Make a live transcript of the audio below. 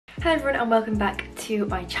Hi everyone and welcome back to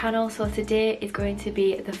my channel. So today is going to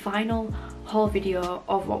be the final haul video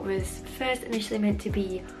of what was first initially meant to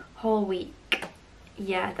be haul week.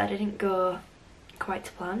 Yeah, that didn't go quite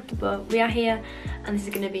to plan, but we are here and this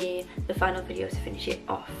is going to be the final video to finish it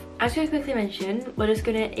off. As I quickly mentioned, we're just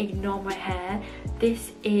going to ignore my hair.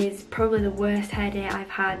 This is probably the worst hair day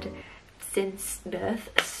I've had since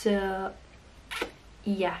birth, so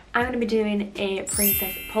yeah, I'm going to be doing a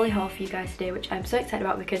Princess Polly haul for you guys today, which I'm so excited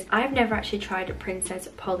about because I've never actually tried Princess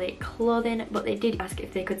Polly clothing, but they did ask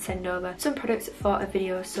if they could send over some products for a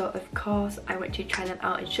video, so of course I went to try them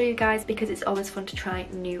out and show you guys because it's always fun to try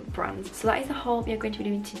new brands. So that is the haul we are going to be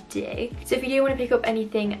doing today. So if you do want to pick up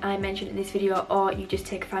anything I mentioned in this video, or you just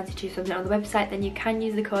take a fancy to something on the website, then you can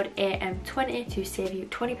use the code AM20 to save you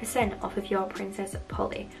 20% off of your Princess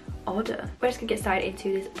Polly order. We're just gonna get started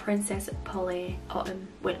into this Princess Polly autumn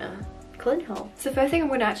winter clothing haul. So first thing I'm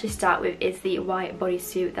going to actually start with is the white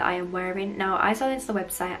bodysuit that I am wearing. Now I saw this on the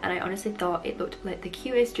website and I honestly thought it looked like the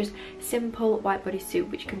cutest, just simple white bodysuit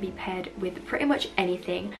which can be paired with pretty much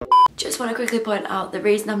anything. Just want to quickly point out the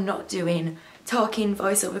reason I'm not doing talking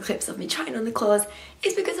voiceover clips of me trying on the clothes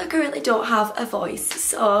is because I currently don't have a voice,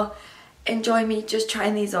 so enjoy me just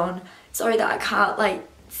trying these on. Sorry that I can't like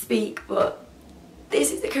speak, but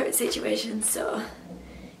this is the current situation, so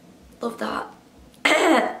love that.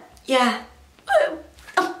 Yeah.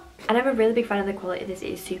 And I'm a really big fan of the quality of this.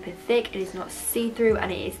 It is super thick, it is not see-through, and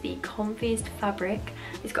it is the comfiest fabric.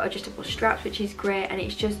 It's got adjustable straps, which is great, and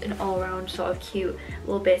it's just an all-round sort of cute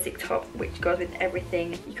little basic top which goes with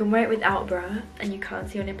everything. You can wear it without a bra and you can't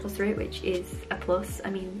see your nipples through it, which is a plus.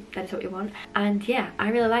 I mean, that is what you want. And yeah, I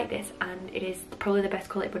really like this, and it is probably the best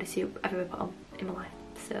quality bodysuit I've ever put on in my life,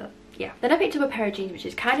 so yeah. Then I picked up a pair of jeans, which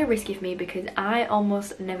is kind of risky for me because I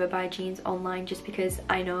almost never buy jeans online just because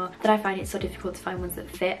I know that I find it so difficult to find ones that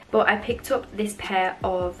fit. But I picked up this pair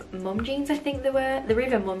of mum jeans, I think they were. They were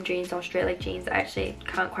either mum jeans or straight leg jeans, I actually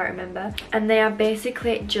can't quite remember. And they are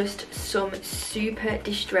basically just some super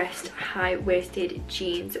distressed high-waisted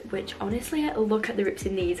jeans, which honestly, look at the rips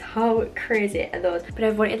in these. How crazy are those? But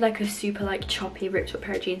I've wanted like a super like choppy ripped up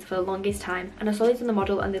pair of jeans for the longest time, and I saw these on the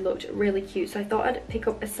model and they looked really cute, so I thought I'd pick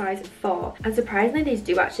up a size 4, and surprisingly these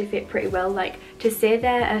do actually fit pretty well. Like, to say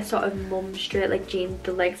they're a sort of mum straight leg jean,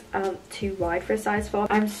 the legs aren't too wide for a size 4.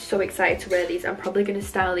 I'm so excited to wear these. I'm probably going to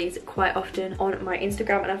style these quite often on my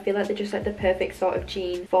Instagram, and I feel like they're just like the perfect sort of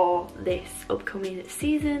jean for this upcoming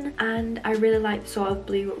season. And I really like the sort of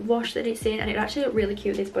blue wash that it's in, and it actually look really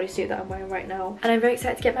cute, this bodysuit that I'm wearing right now. And I'm very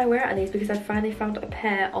excited to get my wear out of these because I finally found a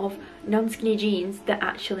pair of non-skinny jeans that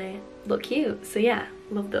actually look cute. So yeah,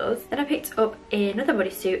 love those. Then I picked up another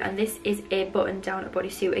bodysuit, and this is a button down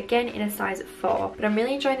bodysuit, again in a size 4, but I'm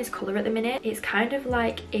really enjoying this colour at the minute. It's kind of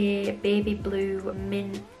like a baby blue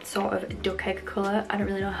mint sort of duck egg colour. I don't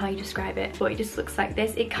really know how you describe it, but it just looks like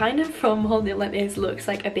this. It kind of, from holding it like this, looks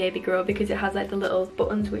like a baby girl because it has like the little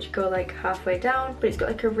buttons which go like halfway down, but it's got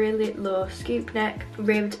like a really low scoop neck,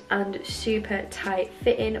 ribbed and super tight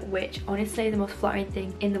fitting, which honestly is the most flattering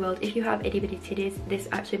thing in the world. If you have itty bitty titties, this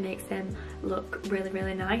actually makes them look really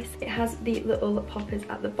nice. It has the little poppers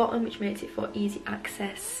at the bottom which makes it for easy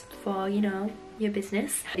access for, you know, your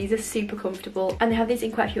business. These are super comfortable, and they have these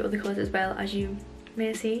in quite a few other colours as well, as you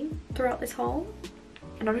may see throughout this haul.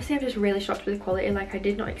 And honestly, I'm just really shocked with the quality. Like, I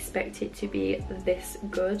did not expect it to be this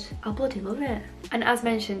good. I bloody love it. And as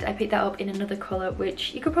mentioned, I picked that up in another colour,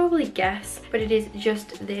 which you could probably guess, but it is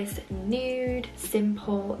just this nude,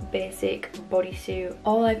 simple, basic bodysuit.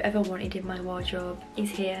 All I've ever wanted in my wardrobe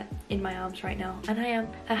is here in my arms right now, and I am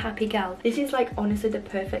a happy gal. This is like honestly the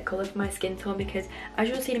perfect colour for my skin tone because, as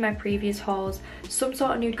you'll see in my previous hauls, some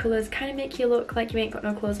sort of nude colours kind of make you look like you ain't got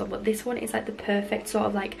no clothes on, but this one is like the perfect sort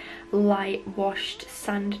of like light washed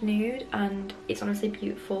sand nude, and it's honestly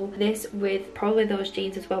beautiful. This with probably those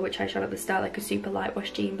jeans as well, which I showed at the start, like a super light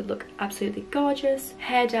wash jean, would look absolutely gorgeous.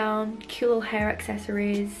 Hair down, cute little hair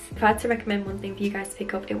accessories. If I had to recommend one thing for you guys to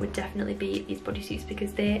pick up, it would definitely be these bodysuits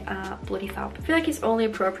because they are bloody fab. I feel like it's only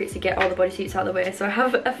appropriate to get all the bodysuits out of the way, so I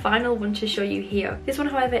have a final one to show you here. This one,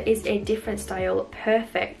 however, is a different style,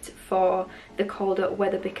 perfect for the colder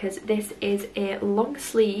weather because this is a long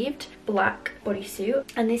sleeved black bodysuit,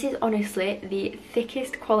 and this is honestly the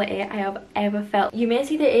thickest quality I have ever felt. You may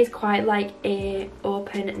see that it is quite like a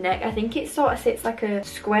open neck. I think it sort of sits like a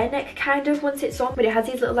square neck kind of once it's on, but it has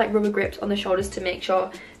these little like rubber grips on the shoulders to make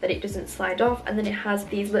sure that it doesn't slide off, and then it has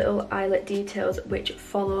these little eyelet details which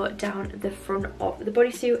follow down the front of the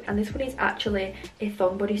bodysuit. And this one is actually a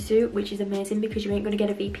thong bodysuit, which is amazing because you ain't going to get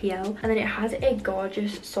a VPL. And then it has a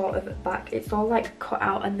gorgeous sort of back. It's all like cut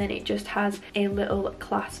out, and then it just has a little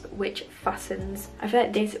clasp which fastens. I feel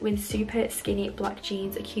like this with super skinny black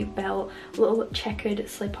jeans, a cute belt, little checkered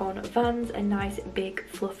slip-on Vans, a nice big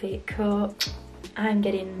fluffy coat. I'm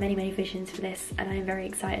getting many visions for this and I'm very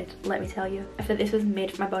excited, let me tell you. I feel like this was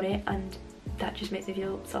made for my body and that just makes me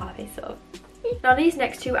feel so happy. So now these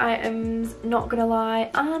next two items, not gonna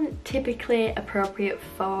lie, aren't typically appropriate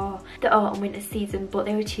for the autumn winter season, but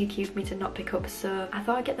they were too cute for me to not pick up, so I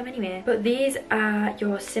thought I'd get them anyway. But these are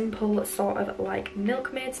your simple sort of like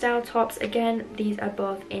milkmaid style tops. Again, these are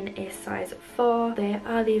both in a size 4. They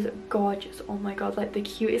are these gorgeous, oh my god, like the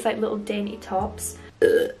cutest like little dainty tops.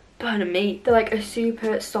 Pardon me. They're like a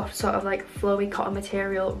super soft sort of like flowy cotton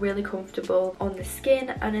material, really comfortable on the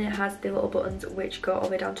skin, and then it has the little buttons which go all the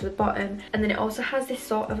way down to the bottom, and then it also has this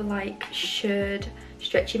sort of like shirred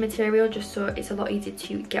stretchy material just so it's a lot easier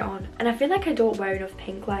to get on. And I feel like I don't wear enough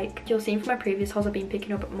pink. Like you'll see from my previous hauls, I've been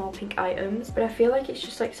picking up more pink items, but I feel like it's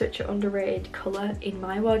just like such an underrated colour in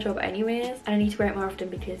my wardrobe anyways, and I need to wear it more often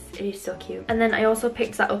because it is so cute. And then I also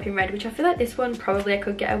picked that up in red, which I feel like this one probably I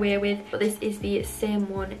could get away with, but this is the same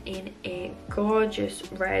one in a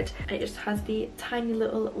gorgeous red, and it just has the tiny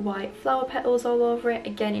little white flower petals all over it,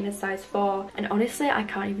 again in a size 4. And honestly I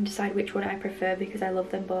can't even decide which one I prefer because I love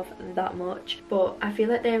them both that much, but I feel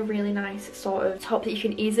like they're a really nice sort of top that you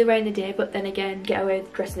can easily wear in the day, but then again get away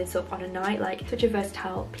with dressing this up on a night. Like such a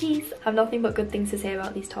versatile piece. I have nothing but good things to say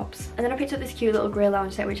about these tops. And then I picked up this cute little grey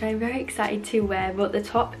lounge set which I'm very excited to wear, but the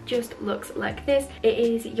top just looks like this. It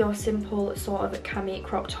is your simple sort of cami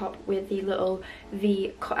crop top with the little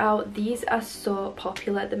V cut out. These are so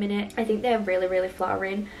popular at the minute. I think they're really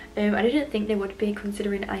flattering. I didn't think they would be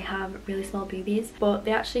considering I have really small boobies, but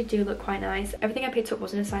they actually do look quite nice. Everything I picked up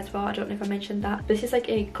wasn't a size 4, I don't know if I mentioned that. This is like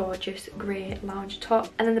a gorgeous grey lounge top,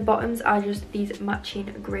 and then the bottoms are just these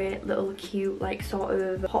matching grey little cute like sort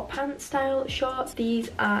of hot pants style shorts. These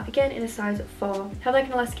are again in a size 4, have like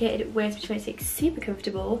an elasticated waist which makes it super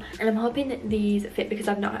comfortable, and I'm hoping that these fit because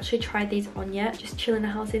I've not actually tried these on yet. Just chill in the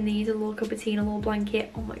house in these, a little cup of tea and a little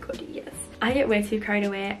blanket. Oh my god, yes. I get way too carried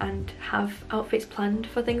away and have outfits planned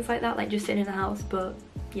for things like that, like just sitting in the house, but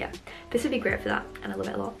yeah, this would be great for that and I love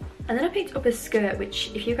it a lot. And then I picked up a skirt,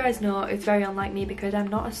 which if you guys know, it's very unlike me because I'm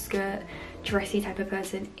not a skirt dressy type of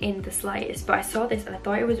person in the slightest, but I saw this and I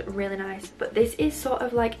thought it was really nice. But this is sort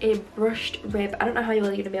of like a brushed rib, I don't know how you're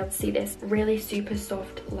gonna be able to see this, really super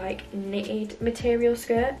soft like knitted material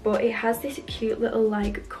skirt, but it has this cute little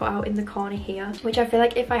like cut out in the corner here, which I feel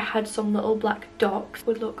like if I had some little black docs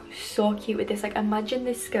would look so cute with this. Like imagine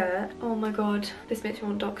this skirt, oh my god, this makes me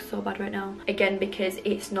want docs so bad right now. Again, because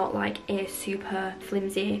it's not like a super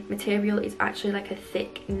flimsy material, it's actually like a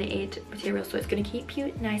thick knitted material, so it's going to keep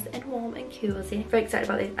you nice and warm and cozy. Very excited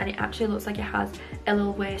about this, and it actually looks like it has a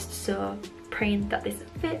little waist, so praying that this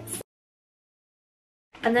fits.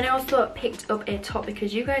 And then I also picked up a top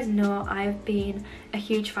because you guys know I've been a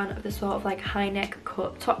huge fan of the sort of like high neck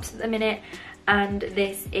cut tops at the minute, and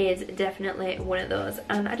this is definitely one of those.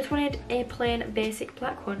 And I just wanted a plain basic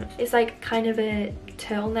black one. It's like kind of a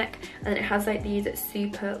turtleneck, and it has like these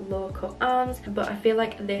super low cut arms, but I feel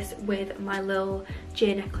like this with my little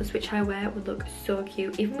J necklace which I wear would look so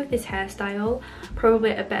cute. Even with this hairstyle,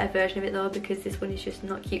 probably a better version of it though, because this one is just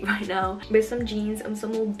not cute right now. With some jeans and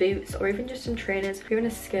some little boots, or even just some trainers, or even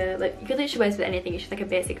a skirt, like you could literally wear this with anything. It's just like a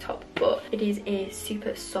basic top, but it is a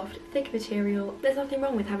super soft thick material. There's nothing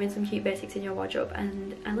wrong with having some cute basics in your wardrobe,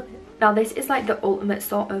 and I love it. Now this is like the ultimate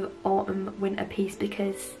sort of autumn winter piece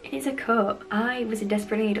because it is a coat. I was in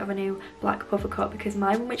desperate need of a new black puffer coat because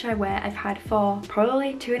my one which I wear I've had for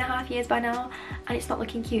probably 2.5 years by now, and it's not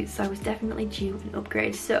looking cute, so I was definitely due an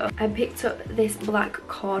upgrade. So I picked up this black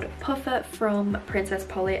cord puffer from Princess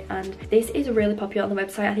Polly, and this is really popular on the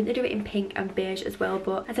website. I think they do it in pink and beige as well,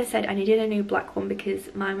 but as I said, I needed a new black one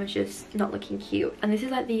because mine was just not looking cute. And this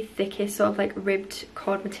is like the thickest sort of like ribbed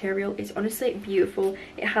cord material. It's honestly beautiful.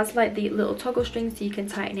 It has like the little toggle strings so you can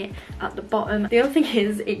tighten it at the bottom. The other thing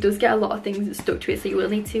is it does get a lot of things stuck to it, so you will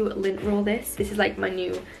need to lint roll this. This is like my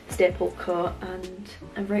new staple coat, and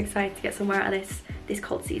I'm very excited to get somewhere out of this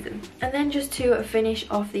cold season. And then just to finish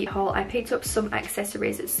off the haul, I picked up some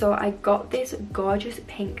accessories. So I got this gorgeous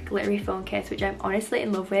pink glittery phone case which I'm honestly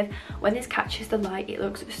in love with. When this catches the light it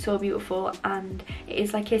looks so beautiful, and it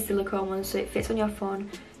is like a silicone one, so it fits on your phone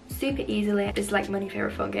super easily. This is like my new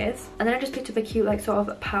favourite phone case. And then I just picked up a cute like sort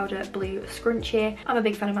of powder blue scrunchie. I'm a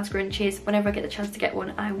big fan of my scrunchies. Whenever I get the chance to get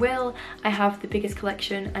one, I will. I have the biggest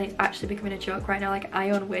collection and it's actually becoming a joke right now. Like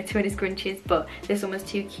I own way too many scrunchies, but this one was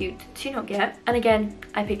too cute to not get. And again,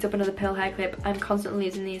 I picked up another pearl hair clip. I'm constantly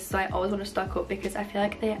using these, so I always want to stock up because I feel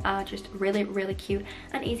like they are just really, really cute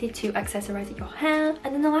and easy to accessorize your hair.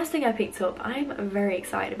 And then the last thing I picked up, I'm very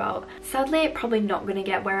excited about. Sadly, probably not going to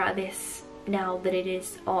get wear out of this now that it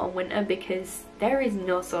is autumn winter because there is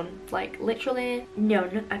no sun, like literally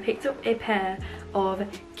none. I picked up a pair of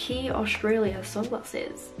Key Australia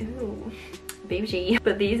sunglasses. Ooh, bougie.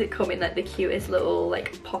 But these come in like the cutest little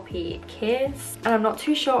like poppy case, and I'm not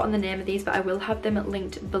too sure on the name of these, but I will have them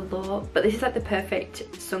linked below. But this is like the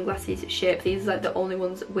perfect sunglasses shape. These are like the only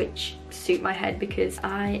ones which suit my head because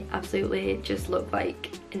I absolutely just look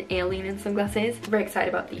like an alien in sunglasses. Very excited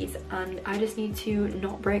about these, and I just need to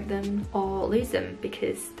not break them or lose them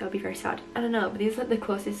because that would be very sad. I don't know, but these are like the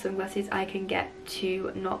closest sunglasses I can get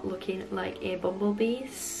to not looking like a bumblebee,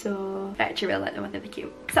 so I actually really like them. I think they're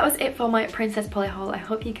cute. So that was it for my Princess Polly haul. I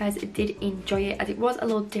hope you guys did enjoy it, as it was a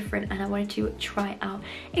little different and I wanted to try out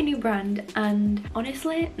a new brand. And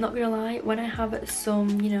honestly, not gonna lie, when I have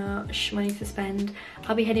some, you know, money to spend,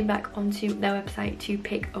 I'll be heading back onto their website to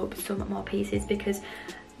pick up some more pieces because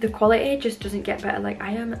the quality just doesn't get better. Like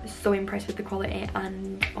I am so impressed with the quality,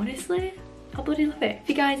 and honestly I bloody love it. If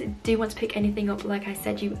you guys do want to pick anything up, like I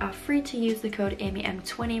said, you are free to use the code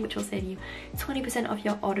AmyM20, which will save you 20% off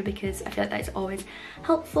your order because I feel like that is always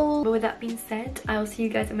helpful. But with that being said, I will see you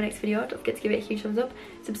guys in my next video. Don't forget to give it a huge thumbs up,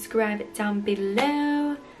 subscribe down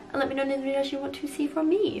below, and let me know in the videos you want to see from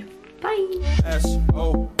me. Bye!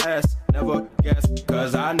 S.O.S. Never guess,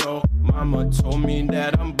 cause I know mama told me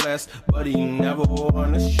that I'm blessed, but he never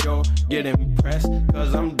wanna show. Get impressed,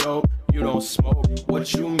 cause I'm dope. You don't smoke,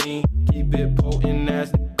 what you mean? Keep it potent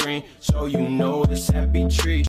as the green, so you know it's Happytree.